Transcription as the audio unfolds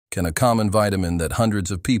can a common vitamin that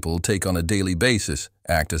hundreds of people take on a daily basis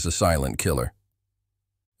act as a silent killer?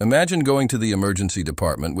 Imagine going to the emergency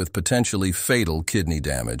department with potentially fatal kidney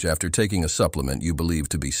damage after taking a supplement you believe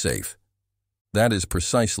to be safe. That is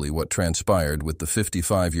precisely what transpired with the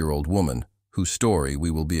 55-year-old woman whose story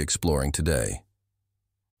we will be exploring today.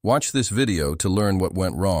 Watch this video to learn what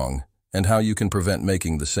went wrong and how you can prevent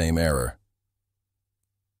making the same error.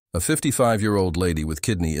 A 55-year-old lady with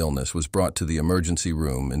kidney illness was brought to the emergency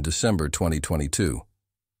room in December 2022.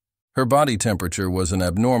 Her body temperature was an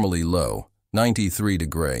abnormally low, 93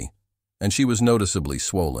 degrees, and she was noticeably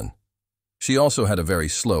swollen. She also had a very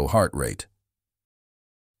slow heart rate.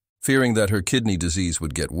 Fearing that her kidney disease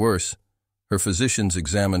would get worse, her physicians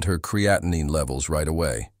examined her creatinine levels right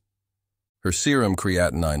away. Her serum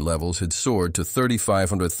creatinine levels had soared to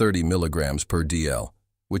 3,530 milligrams per dl,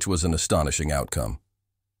 which was an astonishing outcome.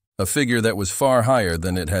 A figure that was far higher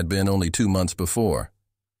than it had been only 2 months before.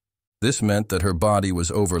 This meant that her body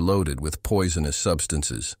was overloaded with poisonous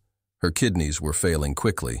substances. Her kidneys were failing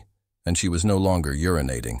quickly, and she was no longer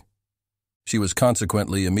urinating. She was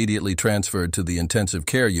consequently immediately transferred to the intensive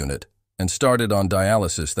care unit and started on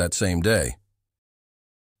dialysis that same day.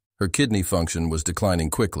 Her kidney function was declining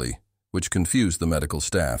quickly, which confused the medical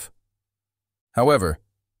staff. However,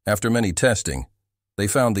 after many testing, they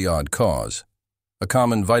found the odd cause, a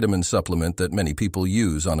common vitamin supplement that many people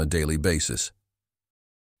use on a daily basis.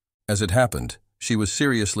 As it happened, she was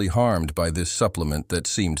seriously harmed by this supplement that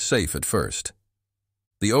seemed safe at first.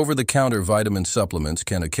 The over-the-counter vitamin supplements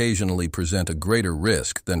can occasionally present a greater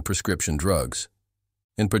risk than prescription drugs.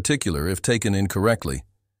 In particular, if taken incorrectly,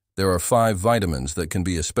 there are 5 vitamins that can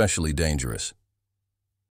be especially dangerous.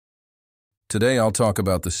 Today I'll talk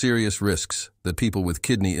about the serious risks that people with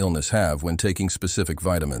kidney illness have when taking specific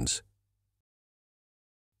vitamins.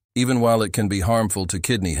 Even while it can be harmful to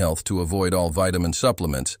kidney health to avoid all vitamin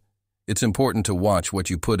supplements, it's important to watch what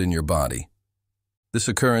you put in your body. This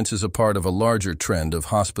occurrence is a part of a larger trend of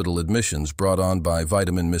hospital admissions brought on by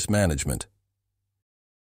vitamin mismanagement.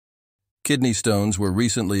 Kidney stones were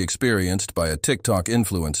recently experienced by a TikTok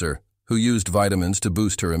influencer who used vitamins to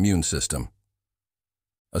boost her immune system.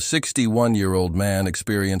 A 61-year-old man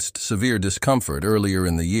experienced severe discomfort earlier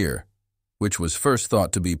in the year, which was first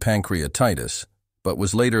thought to be pancreatitis, but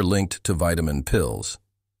was later linked to vitamin pills.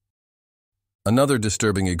 Another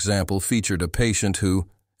disturbing example featured a patient who,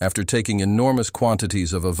 after taking enormous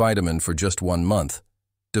quantities of a vitamin for just 1 month,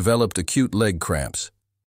 developed acute leg cramps,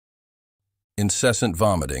 incessant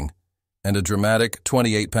vomiting, and a dramatic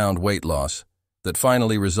 28-pound weight loss that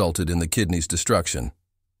finally resulted in the kidney's destruction.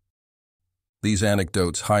 These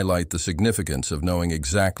anecdotes highlight the significance of knowing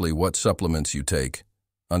exactly what supplements you take,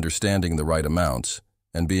 understanding the right amounts,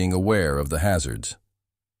 and being aware of the hazards.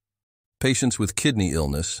 Patients with kidney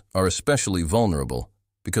illness are especially vulnerable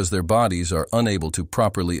because their bodies are unable to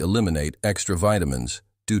properly eliminate extra vitamins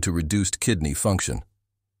due to reduced kidney function.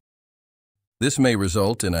 This may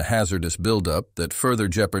result in a hazardous buildup that further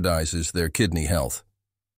jeopardizes their kidney health.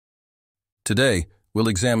 Today, we'll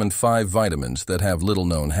examine 5 vitamins that have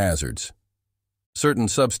little-known hazards. Certain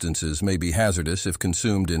substances may be hazardous if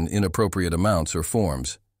consumed in inappropriate amounts or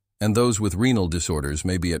forms, and those with renal disorders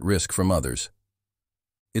may be at risk from others.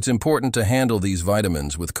 It's important to handle these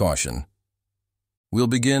vitamins with caution. We'll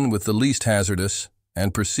begin with the least hazardous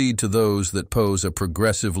and proceed to those that pose a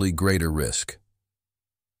progressively greater risk.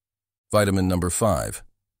 Vitamin number 5.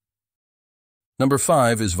 Number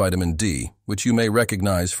 5 is vitamin D, which you may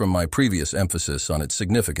recognize from my previous emphasis on its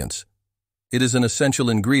significance. It is an essential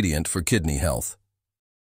ingredient for kidney health.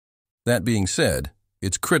 That being said,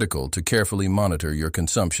 it's critical to carefully monitor your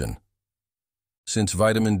consumption. Since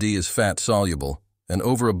vitamin D is fat-soluble, an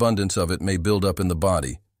overabundance of it may build up in the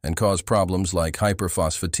body and cause problems like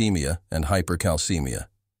hyperphosphatemia and hypercalcemia.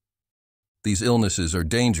 These illnesses are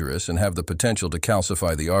dangerous and have the potential to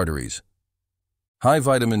calcify the arteries. High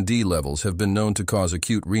vitamin D levels have been known to cause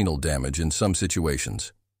acute renal damage in some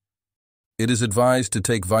situations. It is advised to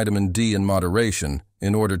take vitamin D in moderation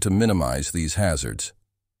in order to minimize these hazards.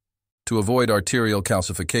 To avoid arterial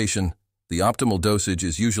calcification, the optimal dosage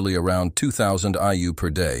is usually around 2,000 IU per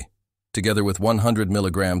day, together with 100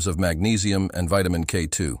 milligrams of magnesium and vitamin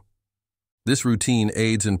K2. This routine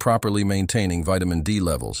aids in properly maintaining vitamin D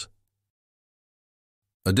levels.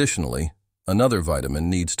 Additionally, another vitamin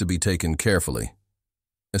needs to be taken carefully,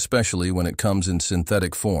 especially when it comes in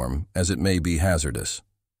synthetic form, as it may be hazardous.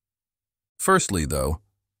 Firstly, though,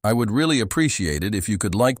 I would really appreciate it if you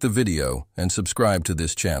could like the video and subscribe to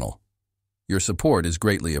this channel. Your support is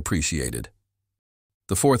greatly appreciated.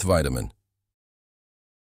 The 4th vitamin.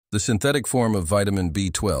 The synthetic form of vitamin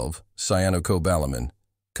B12, cyanocobalamin,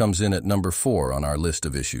 comes in at number 4 on our list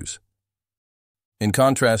of issues. In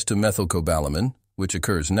contrast to methylcobalamin, which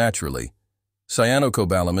occurs naturally,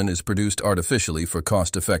 cyanocobalamin is produced artificially for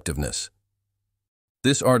cost-effectiveness.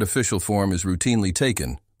 This artificial form is routinely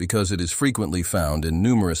taken because it is frequently found in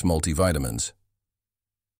numerous multivitamins.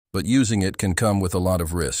 But using it can come with a lot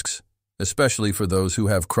of risks, especially for those who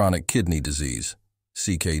have chronic kidney disease,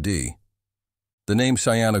 CKD. The name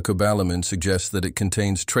cyanocobalamin suggests that it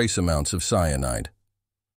contains trace amounts of cyanide.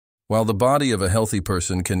 While the body of a healthy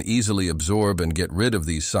person can easily absorb and get rid of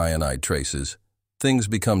these cyanide traces, things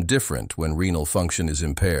become different when renal function is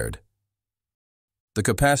impaired. The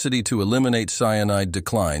capacity to eliminate cyanide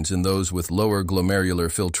declines in those with lower glomerular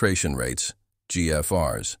filtration rates,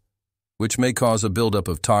 GFRs, which may cause a buildup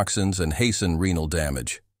of toxins and hasten renal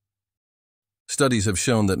damage. Studies have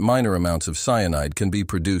shown that minor amounts of cyanide can be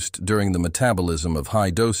produced during the metabolism of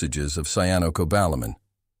high dosages of cyanocobalamin.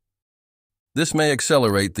 This may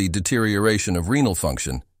accelerate the deterioration of renal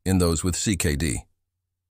function in those with CKD.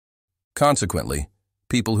 Consequently,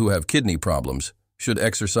 people who have kidney problems should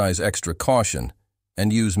exercise extra caution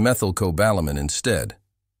and use methylcobalamin instead.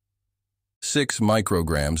 6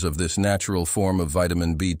 micrograms of this natural form of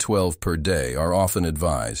vitamin B12 per day are often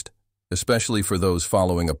advised, especially for those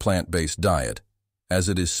following a plant-based diet, as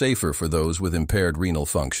it is safer for those with impaired renal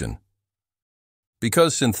function.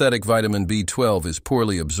 Because synthetic vitamin B12 is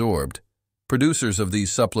poorly absorbed, producers of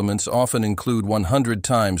these supplements often include 100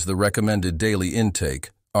 times the recommended daily intake,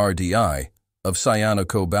 RDI, of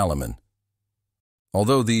cyanocobalamin.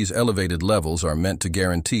 Although these elevated levels are meant to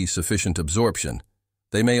guarantee sufficient absorption,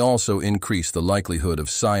 they may also increase the likelihood of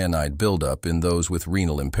cyanide buildup in those with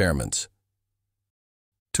renal impairments.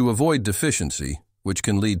 To avoid deficiency, which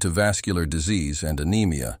can lead to vascular disease and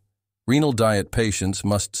anemia, renal diet patients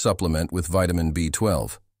must supplement with vitamin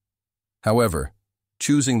B12. However,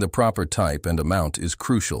 choosing the proper type and amount is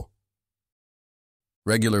crucial.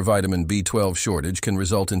 Regular vitamin B12 shortage can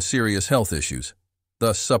result in serious health issues.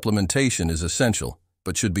 Thus, supplementation is essential,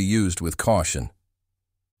 but should be used with caution.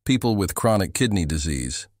 People with chronic kidney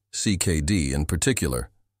disease, CKD in particular,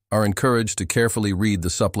 are encouraged to carefully read the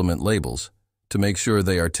supplement labels to make sure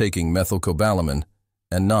they are taking methylcobalamin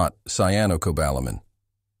and not cyanocobalamin.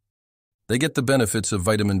 They get the benefits of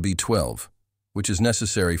vitamin B12, which is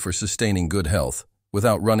necessary for sustaining good health,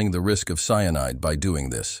 without running the risk of cyanide by doing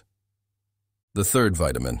this. The third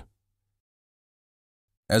vitamin.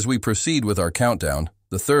 As we proceed with our countdown,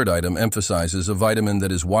 the third item emphasizes a vitamin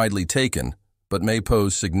that is widely taken but may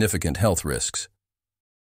pose significant health risks.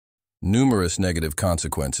 Numerous negative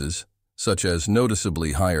consequences, such as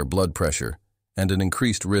noticeably higher blood pressure and an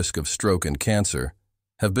increased risk of stroke and cancer,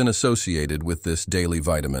 have been associated with this daily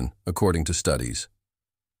vitamin, according to studies.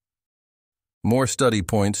 More study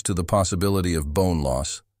points to the possibility of bone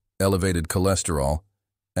loss, elevated cholesterol,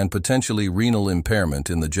 and potentially renal impairment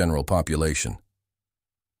in the general population.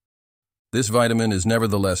 This vitamin is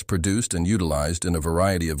nevertheless produced and utilized in a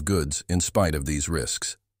variety of goods in spite of these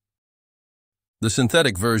risks. The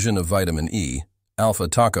synthetic version of vitamin E,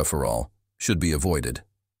 alpha-tocopherol, should be avoided.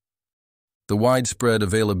 The widespread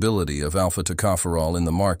availability of alpha-tocopherol in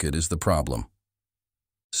the market is the problem.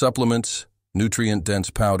 Supplements,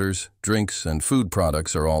 nutrient-dense powders, drinks, and food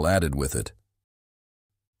products are all added with it.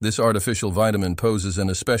 This artificial vitamin poses an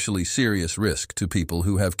especially serious risk to people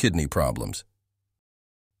who have kidney problems.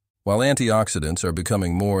 While antioxidants are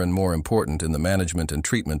becoming more and more important in the management and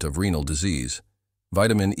treatment of renal disease,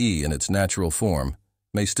 vitamin E in its natural form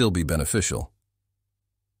may still be beneficial.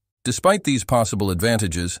 Despite these possible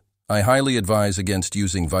advantages, I highly advise against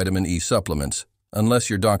using vitamin E supplements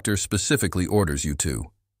unless your doctor specifically orders you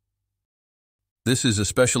to. This is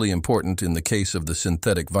especially important in the case of the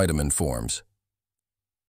synthetic vitamin forms.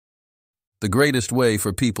 The greatest way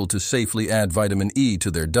for people to safely add vitamin E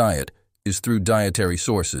to their diet is through dietary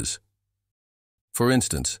sources. For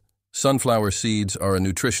instance, sunflower seeds are a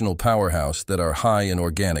nutritional powerhouse that are high in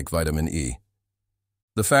organic vitamin E.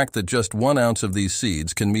 The fact that just 1 ounce of these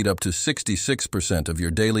seeds can meet up to 66% of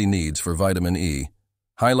your daily needs for vitamin E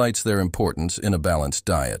highlights their importance in a balanced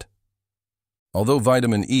diet. Although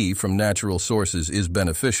vitamin E from natural sources is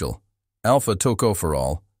beneficial,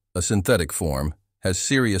 alpha-tocopherol, a synthetic form, has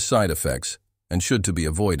serious side effects and should to be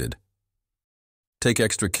avoided. Take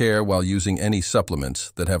extra care while using any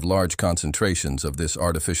supplements that have large concentrations of this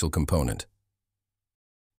artificial component.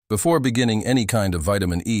 Before beginning any kind of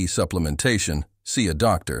vitamin E supplementation, see a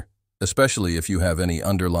doctor, especially if you have any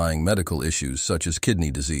underlying medical issues such as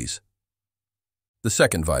kidney disease. The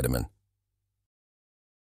second vitamin.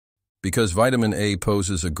 Because vitamin A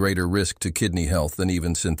poses a greater risk to kidney health than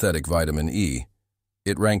even synthetic vitamin E,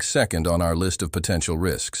 it ranks second on our list of potential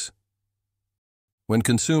risks. When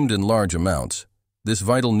consumed in large amounts, this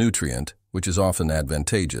vital nutrient, which is often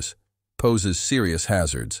advantageous, poses serious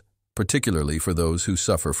hazards, particularly for those who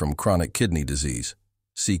suffer from chronic kidney disease,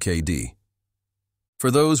 CKD. For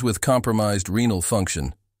those with compromised renal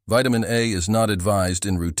function, vitamin A is not advised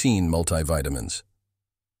in routine multivitamins.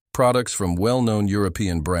 Products from well-known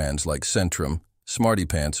European brands like Centrum,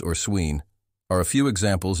 SmartyPants, or Sween are a few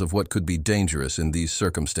examples of what could be dangerous in these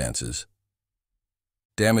circumstances.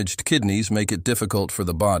 Damaged kidneys make it difficult for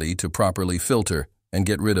the body to properly filter and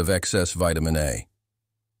get rid of excess vitamin A.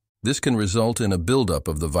 This can result in a buildup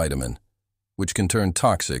of the vitamin, which can turn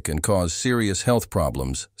toxic and cause serious health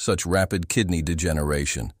problems such as rapid kidney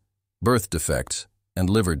degeneration, birth defects, and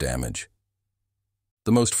liver damage.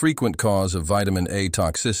 The most frequent cause of vitamin A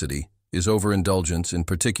toxicity is overindulgence in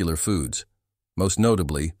particular foods, most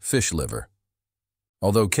notably fish liver.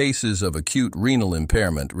 Although cases of acute renal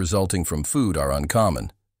impairment resulting from food are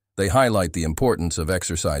uncommon, they highlight the importance of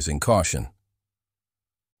exercising caution.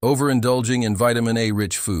 Overindulging in vitamin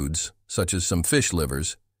A-rich foods, such as some fish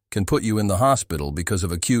livers, can put you in the hospital because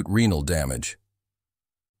of acute renal damage.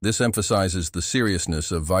 This emphasizes the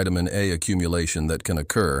seriousness of vitamin A accumulation that can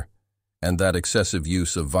occur, and that excessive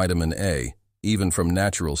use of vitamin A, even from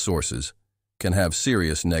natural sources, can have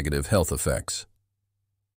serious negative health effects.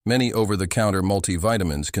 Many over-the-counter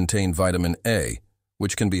multivitamins contain vitamin A,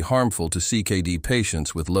 which can be harmful to CKD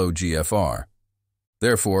patients with low GFR.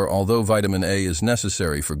 Therefore, although vitamin A is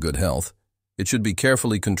necessary for good health, it should be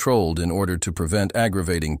carefully controlled in order to prevent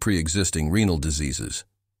aggravating pre-existing renal diseases.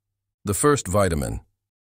 The first vitamin.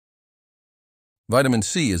 Vitamin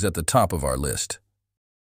C is at the top of our list.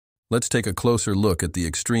 Let's take a closer look at the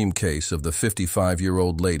extreme case of the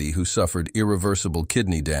 55-year-old lady who suffered irreversible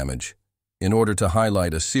kidney damage in order to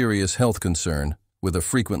highlight a serious health concern with a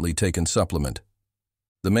frequently taken supplement.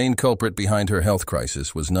 The main culprit behind her health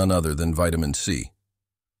crisis was none other than vitamin C.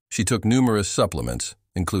 She took numerous supplements,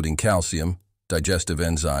 including calcium, digestive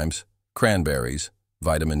enzymes, cranberries,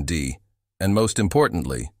 vitamin D, and most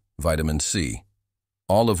importantly, vitamin C,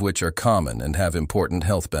 all of which are common and have important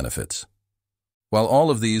health benefits. While all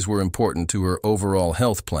of these were important to her overall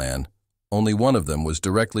health plan, only one of them was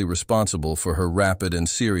directly responsible for her rapid and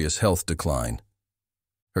serious health decline.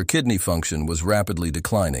 Her kidney function was rapidly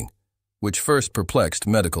declining, which first perplexed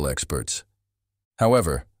medical experts.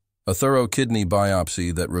 However, a thorough kidney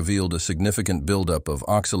biopsy that revealed a significant buildup of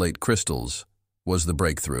oxalate crystals was the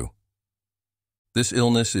breakthrough. This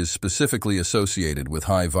illness is specifically associated with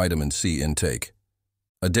high vitamin C intake.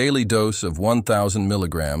 A daily dose of 1,000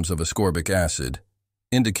 milligrams of ascorbic acid,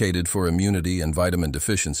 indicated for immunity and vitamin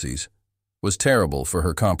deficiencies, was terrible for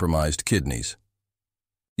her compromised kidneys.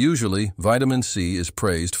 Usually, vitamin C is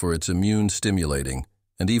praised for its immune-stimulating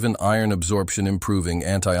and even iron absorption-improving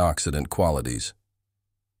antioxidant qualities.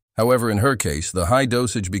 However, in her case, the high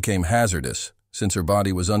dosage became hazardous since her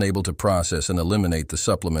body was unable to process and eliminate the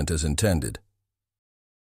supplement as intended.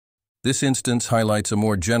 This instance highlights a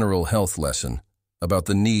more general health lesson about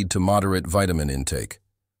the need to moderate vitamin intake,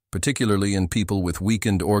 particularly in people with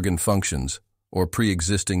weakened organ functions or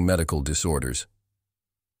pre-existing medical disorders.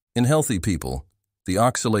 In healthy people, the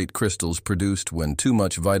oxalate crystals produced when too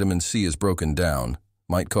much vitamin C is broken down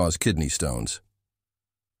might cause kidney stones.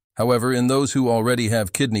 However, in those who already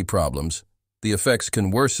have kidney problems, the effects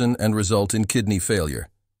can worsen and result in kidney failure,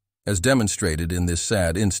 as demonstrated in this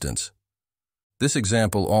sad instance. This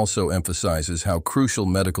example also emphasizes how crucial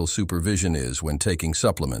medical supervision is when taking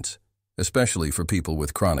supplements, especially for people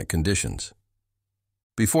with chronic conditions.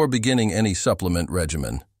 Before beginning any supplement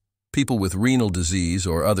regimen, people with renal disease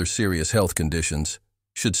or other serious health conditions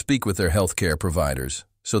should speak with their healthcare providers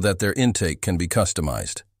so that their intake can be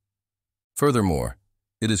customized. Furthermore,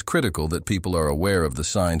 it is critical that people are aware of the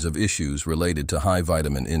signs of issues related to high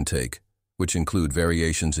vitamin intake, which include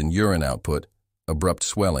variations in urine output, abrupt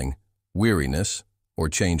swelling, weariness, or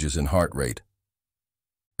changes in heart rate.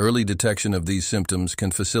 Early detection of these symptoms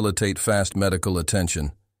can facilitate fast medical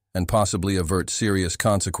attention and possibly avert serious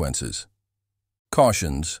consequences.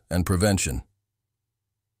 Cautions and prevention.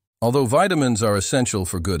 Although vitamins are essential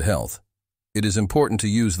for good health, it is important to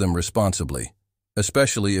use them responsibly,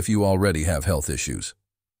 especially if you already have health issues.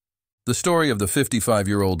 The story of the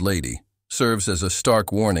 55-year-old lady serves as a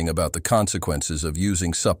stark warning about the consequences of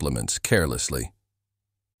using supplements carelessly.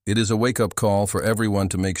 It is a wake-up call for everyone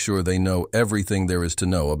to make sure they know everything there is to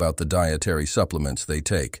know about the dietary supplements they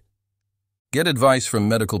take. Get advice from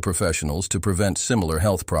medical professionals to prevent similar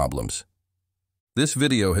health problems. This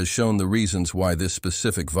video has shown the reasons why this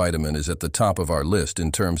specific vitamin is at the top of our list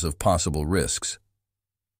in terms of possible risks.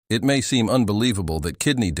 It may seem unbelievable that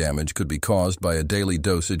kidney damage could be caused by a daily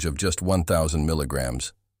dosage of just 1,000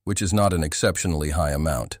 milligrams, which is not an exceptionally high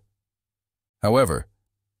amount. However,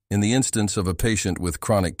 in the instance of a patient with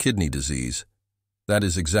chronic kidney disease, that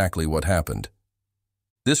is exactly what happened.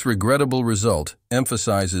 This regrettable result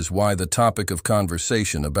emphasizes why the topic of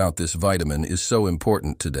conversation about this vitamin is so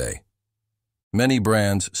important today. Many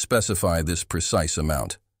brands specify this precise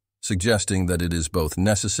amount, suggesting that it is both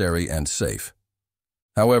necessary and safe.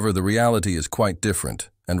 However, the reality is quite different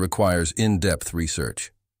and requires in-depth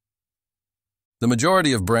research. The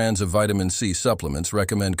majority of brands of vitamin C supplements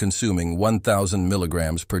recommend consuming 1,000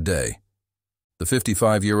 milligrams per day. The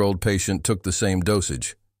 55-year-old patient took the same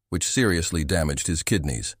dosage, which seriously damaged his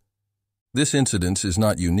kidneys. This incidence is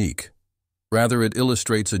not unique. Rather, it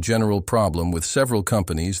illustrates a general problem with several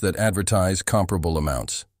companies that advertise comparable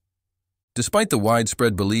amounts. Despite the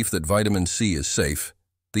widespread belief that vitamin C is safe,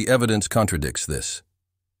 the evidence contradicts this.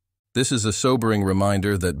 This is a sobering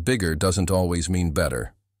reminder that bigger doesn't always mean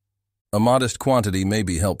better. A modest quantity may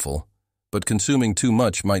be helpful, but consuming too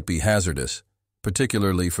much might be hazardous,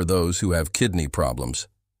 particularly for those who have kidney problems.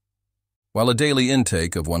 While a daily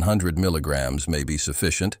intake of 100 milligrams may be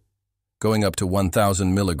sufficient, going up to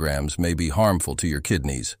 1,000 milligrams may be harmful to your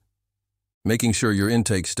kidneys. Making sure your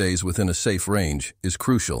intake stays within a safe range is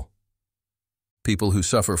crucial. People who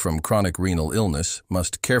suffer from chronic renal illness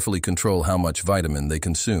must carefully control how much vitamin they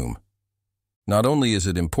consume. Not only is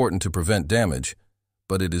it important to prevent damage,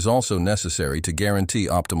 but it is also necessary to guarantee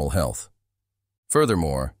optimal health.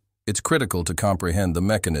 Furthermore, it's critical to comprehend the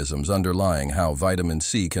mechanisms underlying how vitamin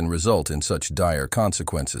C can result in such dire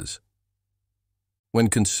consequences. When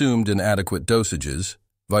consumed in adequate dosages,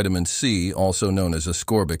 vitamin C, also known as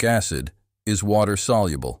ascorbic acid, is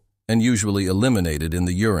water-soluble and usually eliminated in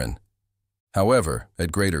the urine. However,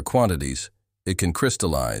 at greater quantities, it can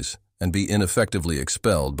crystallize and be ineffectively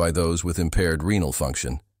expelled by those with impaired renal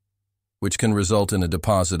function, which can result in a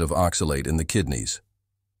deposit of oxalate in the kidneys.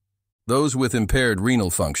 Those with impaired renal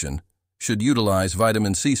function should utilize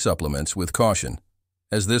vitamin C supplements with caution,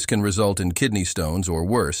 as this can result in kidney stones or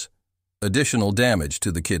worse, additional damage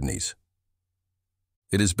to the kidneys.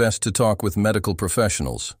 It is best to talk with medical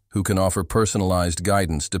professionals who can offer personalized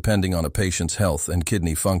guidance depending on a patient's health and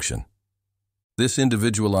kidney function. This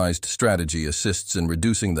individualized strategy assists in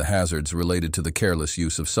reducing the hazards related to the careless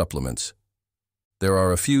use of supplements. There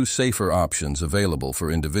are a few safer options available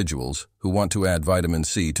for individuals who want to add vitamin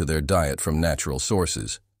C to their diet from natural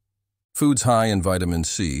sources. Foods high in vitamin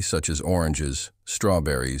C, such as oranges,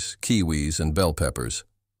 strawberries, kiwis, and bell peppers,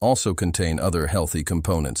 also contain other healthy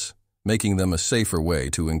components, making them a safer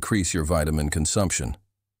way to increase your vitamin consumption.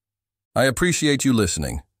 I appreciate you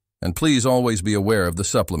listening, and please always be aware of the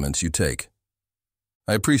supplements you take.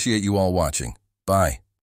 I appreciate you all watching. Bye.